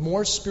you are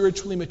more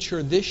spiritually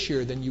mature this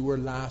year than you were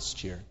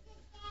last year?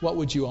 What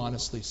would you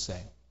honestly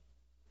say?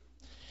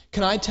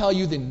 Can I tell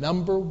you the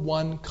number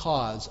one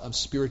cause of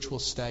spiritual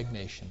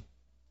stagnation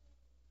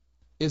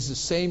is the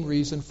same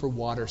reason for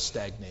water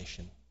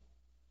stagnation.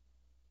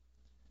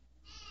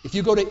 If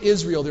you go to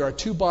Israel, there are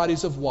 2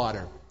 bodies of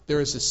water. There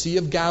is the Sea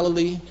of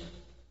Galilee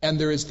and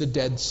there is the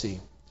Dead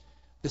Sea.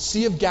 The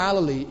Sea of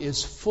Galilee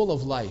is full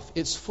of life.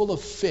 It's full of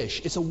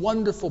fish. It's a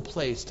wonderful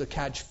place to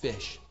catch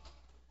fish.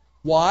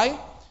 Why?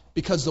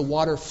 Because the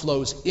water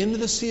flows into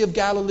the Sea of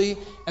Galilee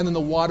and then the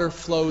water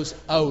flows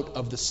out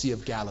of the Sea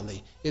of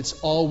Galilee. It's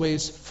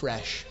always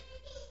fresh.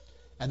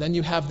 And then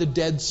you have the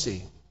Dead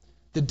Sea.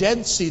 The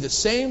Dead Sea, the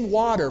same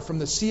water from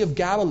the Sea of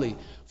Galilee,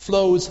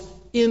 flows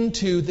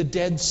into the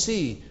Dead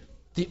Sea.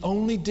 The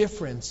only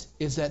difference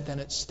is that then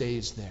it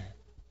stays there.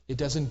 It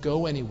doesn't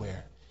go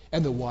anywhere.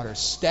 And the water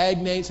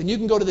stagnates. And you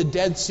can go to the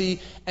Dead Sea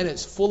and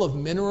it's full of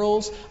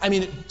minerals. I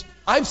mean,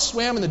 I've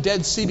swam in the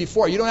Dead Sea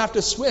before. You don't have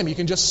to swim. You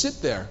can just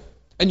sit there.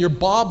 And you're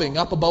bobbing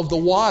up above the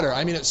water.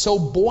 I mean, it's so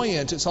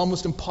buoyant, it's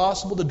almost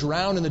impossible to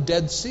drown in the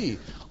Dead Sea.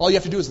 All you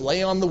have to do is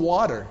lay on the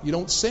water. You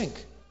don't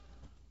sink.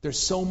 There's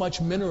so much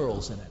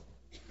minerals in it.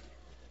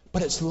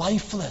 But it's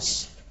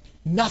lifeless.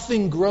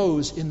 Nothing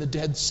grows in the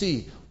Dead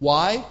Sea.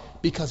 Why?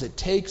 Because it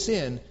takes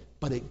in,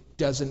 but it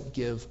doesn't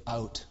give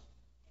out.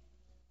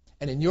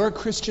 And in your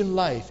Christian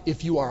life,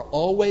 if you are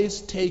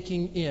always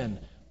taking in,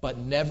 but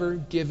never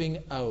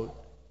giving out,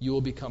 you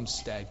will become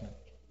stagnant.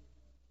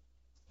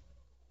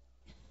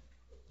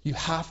 You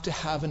have to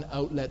have an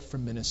outlet for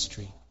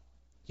ministry.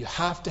 You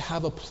have to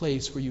have a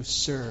place where you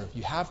serve.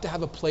 You have to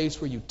have a place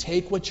where you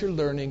take what you're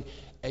learning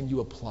and you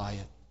apply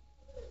it.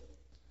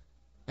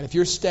 And if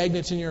you're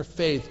stagnant in your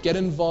faith, get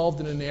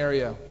involved in an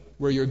area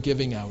where you're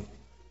giving out.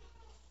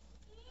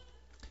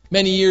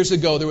 Many years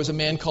ago, there was a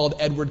man called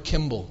Edward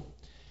Kimball.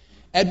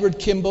 Edward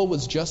Kimball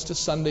was just a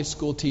Sunday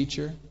school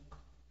teacher.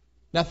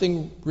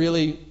 Nothing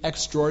really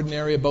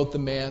extraordinary about the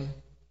man.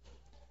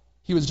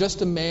 He was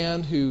just a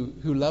man who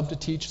loved to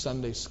teach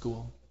Sunday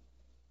school.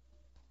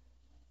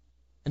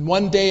 And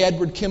one day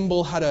Edward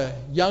Kimball had a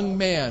young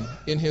man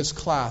in his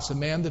class, a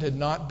man that had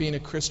not been a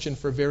Christian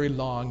for very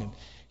long. And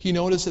he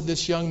noticed that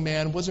this young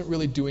man wasn't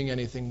really doing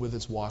anything with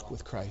his walk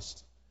with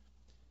Christ.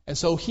 And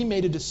so he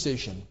made a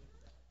decision.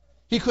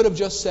 He could have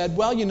just said,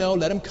 well,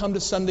 let him come to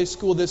Sunday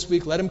school this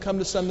week, let him come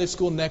to Sunday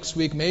school next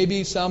week.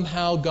 Maybe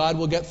somehow God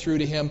will get through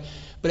to him.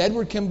 But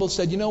Edward Kimball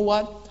said, you know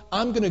what?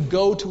 I'm going to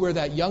go to where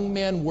that young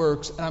man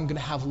works and I'm going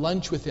to have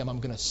lunch with him. I'm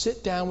going to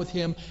sit down with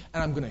him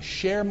and I'm going to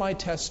share my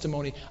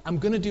testimony. I'm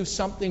going to do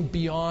something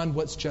beyond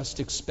what's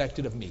just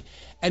expected of me.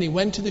 And he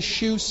went to the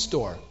shoe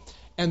store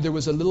and there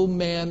was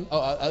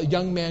a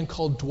young man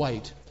called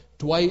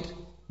Dwight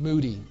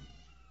Moody.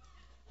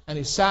 And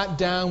he sat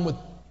down with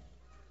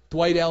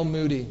Dwight L.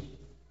 Moody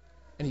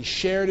and he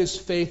shared his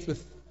faith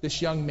with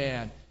this young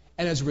man.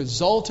 And as a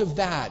result of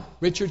that,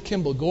 Richard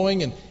Kimball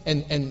going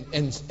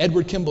and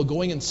Edward Kimball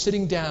going and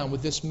sitting down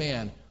with this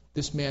man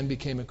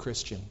became a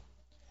Christian.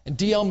 And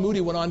D.L.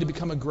 Moody went on to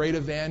become a great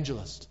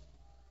evangelist.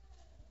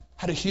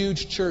 Had a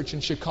huge church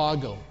in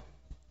Chicago.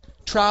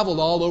 Traveled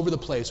all over the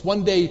place.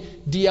 One day,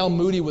 D.L.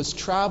 Moody was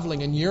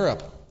traveling in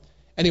Europe,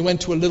 and he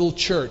went to a little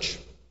church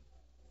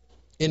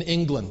in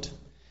England.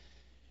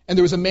 And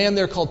there was a man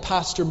there called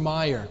Pastor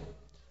Meyer.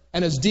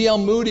 And as D.L.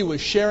 Moody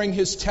was sharing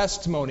his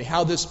testimony,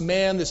 how this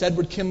man, this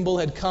Edward Kimball,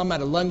 had come at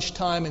a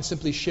lunchtime and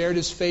simply shared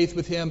his faith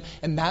with him,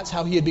 and that's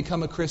how he had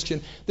become a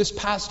Christian, this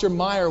Pastor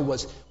Meyer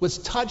was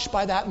touched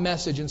by that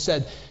message and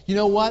said, you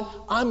know what?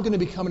 I'm going to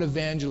become an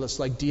evangelist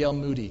like D.L.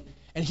 Moody.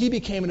 And he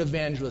became an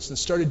evangelist and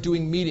started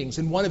doing meetings.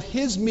 And one of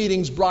his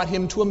meetings brought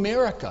him to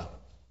America,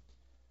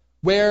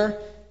 where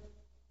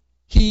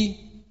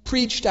he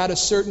preached at a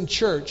certain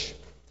church,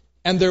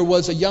 and there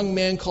was a young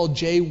man called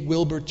J.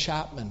 Wilbur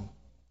Chapman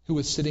who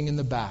was sitting in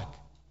the back.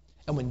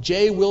 And when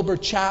J. Wilbur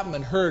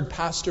Chapman heard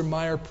Pastor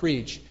Meyer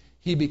preach,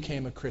 he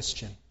became a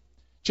Christian.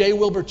 J.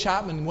 Wilbur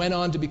Chapman went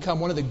on to become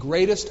one of the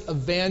greatest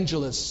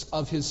evangelists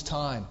of his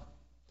time.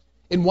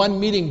 In one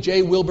meeting,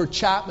 J. Wilbur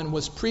Chapman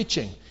was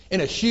preaching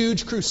in a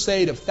huge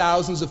crusade of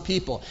thousands of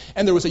people.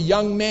 And there was a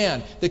young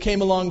man that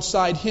came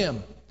alongside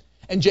him.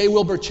 And J.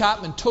 Wilbur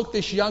Chapman took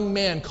this young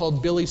man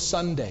called Billy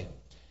Sunday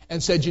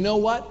and said, you know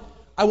what?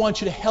 I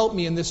want you to help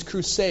me in this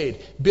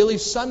crusade. Billy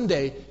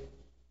Sunday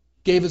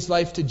gave his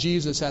life to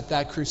Jesus at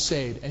that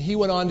crusade. And he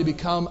went on to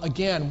become,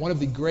 again, one of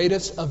the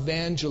greatest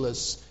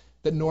evangelists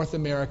that North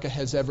America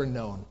has ever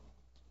known.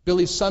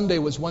 Billy Sunday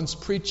was once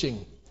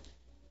preaching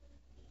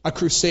a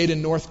crusade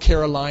in North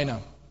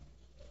Carolina.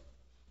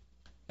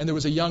 And there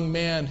was a young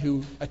man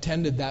who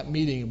attended that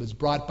meeting. He was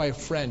brought by a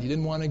friend. He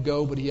didn't want to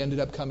go, but he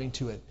ended up coming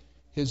to it.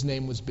 His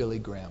name was Billy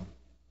Graham.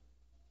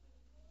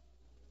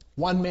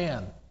 One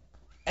man,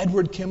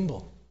 Edward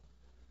Kimball,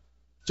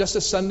 just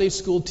a Sunday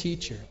school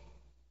teacher.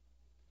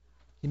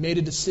 He made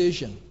a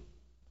decision.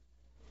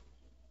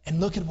 And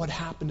look at what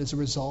happened as a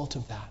result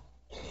of that.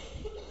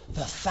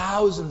 The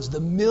thousands, the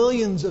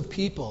millions of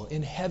people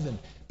in heaven,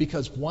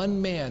 because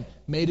one man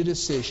made a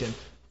decision,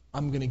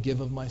 I'm going to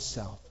give of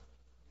myself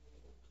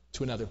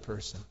to another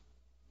person.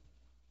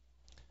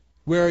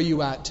 Where are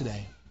you at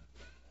today?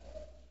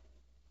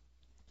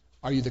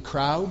 Are you the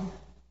crowd?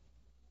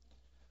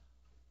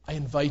 I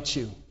invite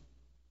you.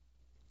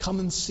 Come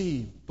and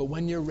see, but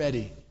when you're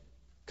ready,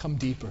 come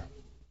deeper.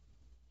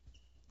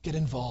 Get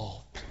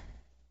involved.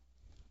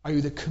 Are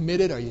you the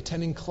committed? Are you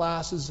attending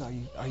classes?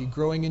 Are you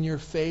growing in your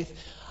faith?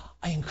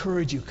 I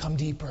encourage you, come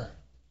deeper.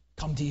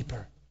 Come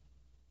deeper.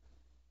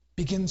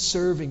 Begin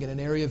serving in an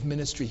area of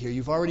ministry here.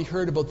 You've already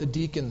heard about the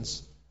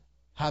deacons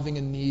having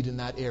a need in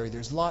that area.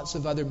 There's lots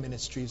of other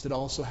ministries that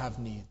also have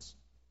needs.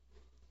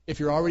 If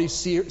you're already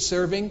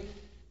serving,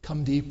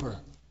 come deeper.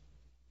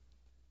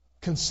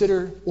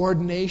 consider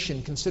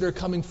ordination, consider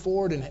coming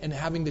forward and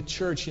having the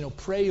church,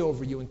 pray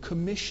over you and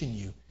commission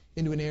you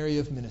into an area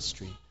of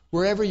ministry.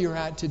 Wherever you're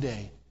at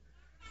today,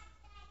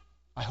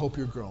 I hope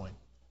you're growing.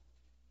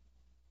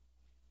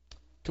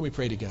 Can we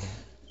pray together?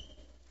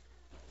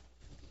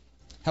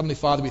 Heavenly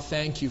Father, we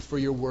thank you for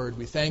your word.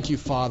 We thank you,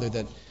 Father,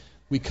 that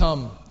we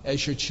come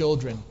as your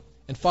children.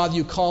 And Father,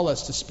 you call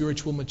us to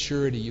spiritual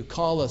maturity. You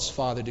call us,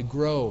 Father, to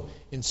grow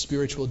in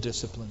spiritual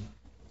discipline.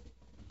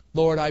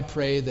 Lord, I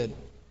pray that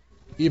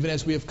even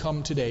as we have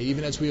come today,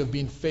 even as we have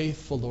been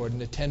faithful, Lord,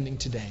 in attending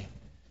today,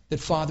 that,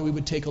 Father, we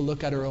would take a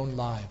look at our own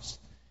lives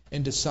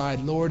and decide,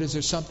 Lord, is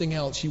there something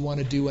else you want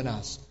to do in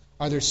us?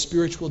 Are there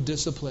spiritual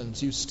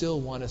disciplines you still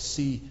want to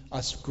see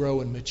us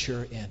grow and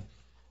mature in?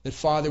 That,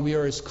 Father, we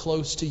are as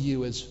close to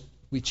you as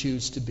we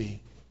choose to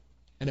be.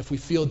 And if we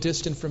feel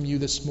distant from you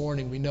this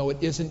morning, we know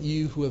it isn't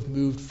you who have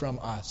moved from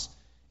us.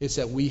 It's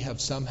that we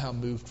have somehow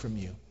moved from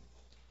you.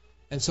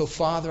 And so,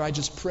 Father, I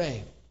just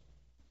pray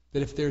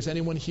that if there's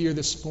anyone here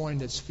this morning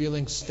that's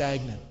feeling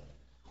stagnant,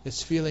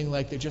 that's feeling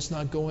like they're just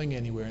not going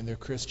anywhere in their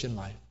Christian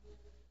life,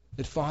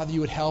 that, Father, you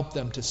would help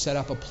them to set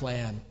up a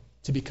plan,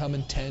 to become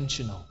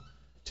intentional,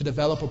 to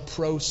develop a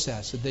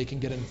process that they can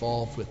get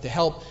involved with, to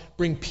help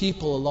bring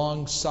people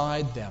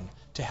alongside them,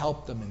 to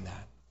help them in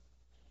that.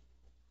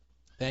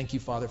 Thank you,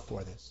 Father,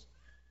 for this.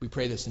 We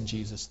pray this in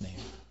Jesus' name.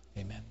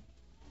 Amen.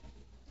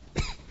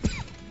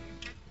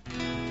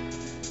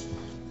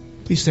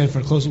 Please stand for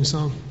a closing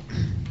song.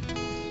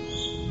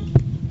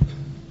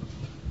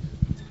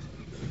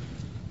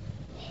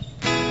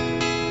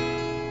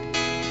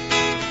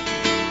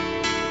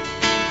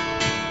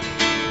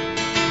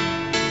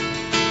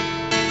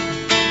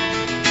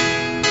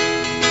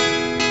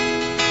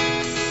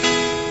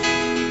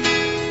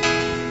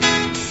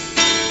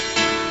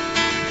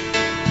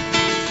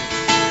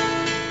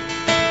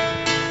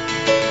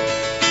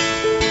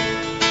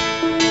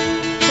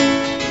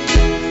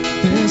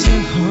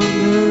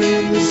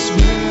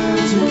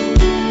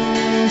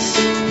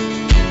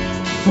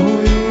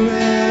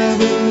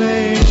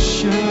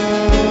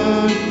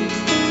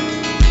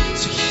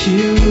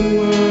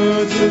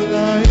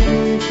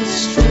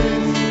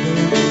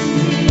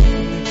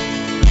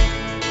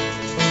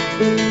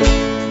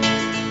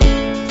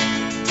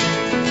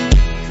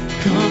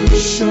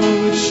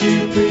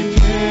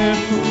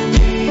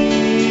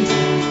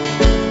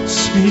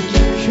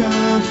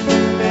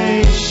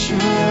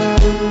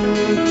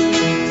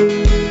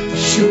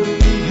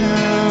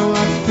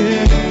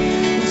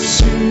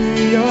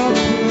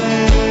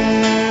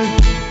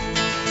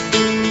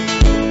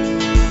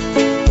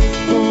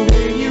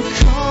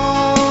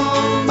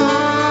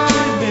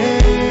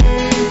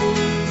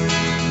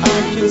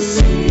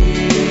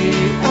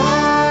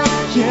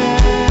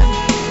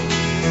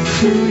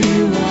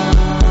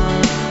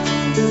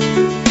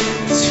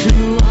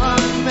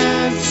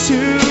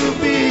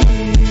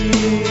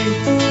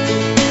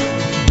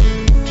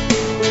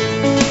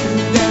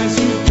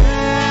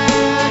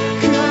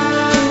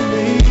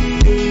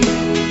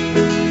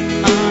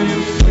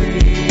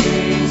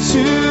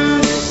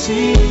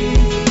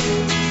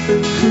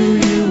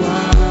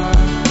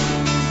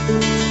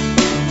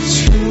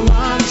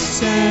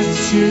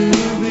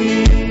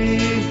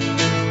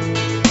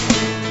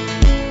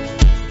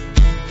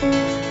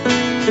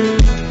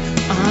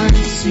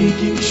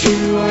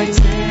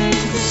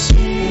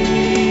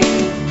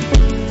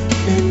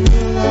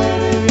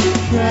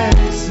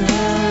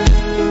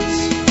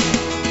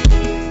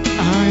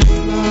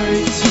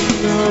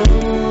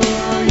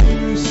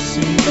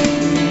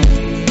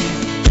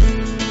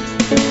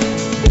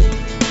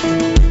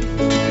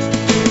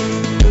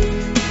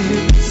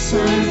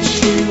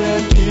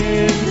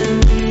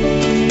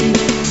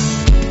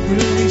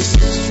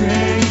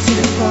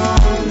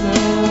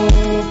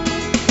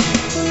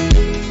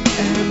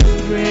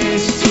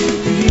 Grace to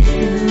be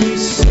who we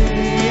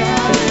say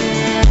I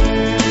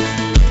am.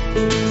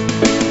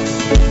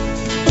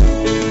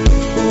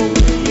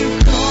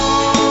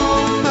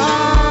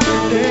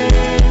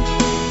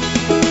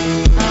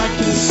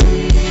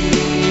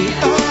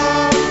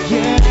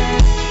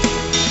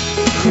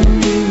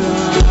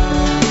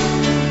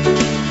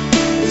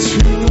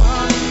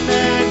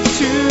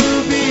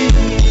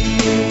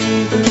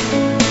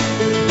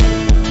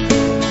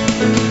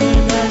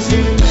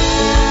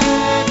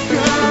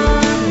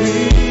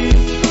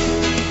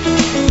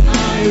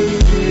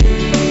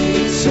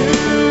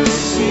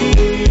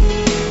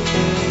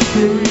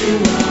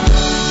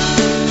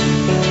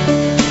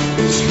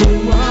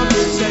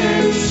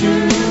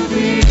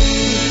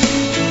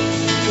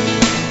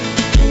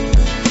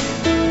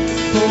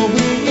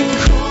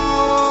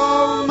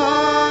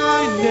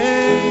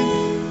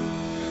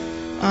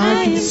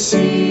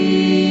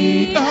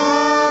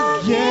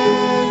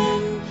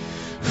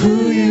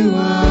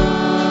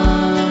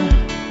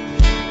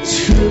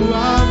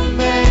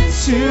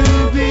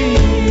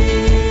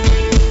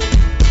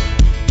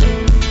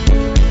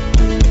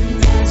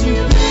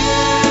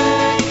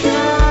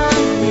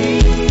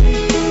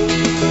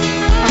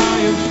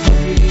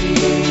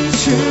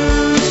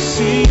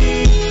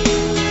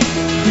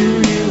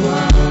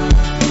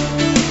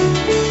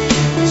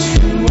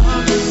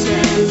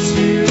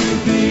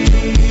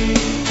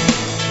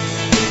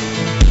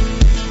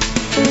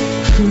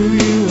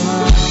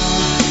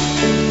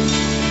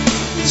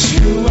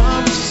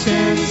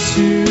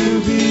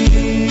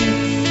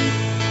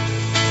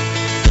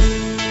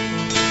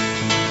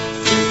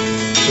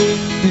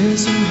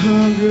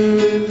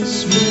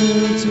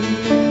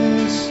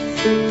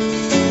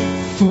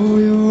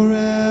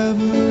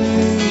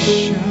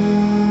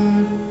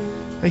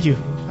 Thank you.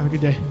 Have a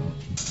good day.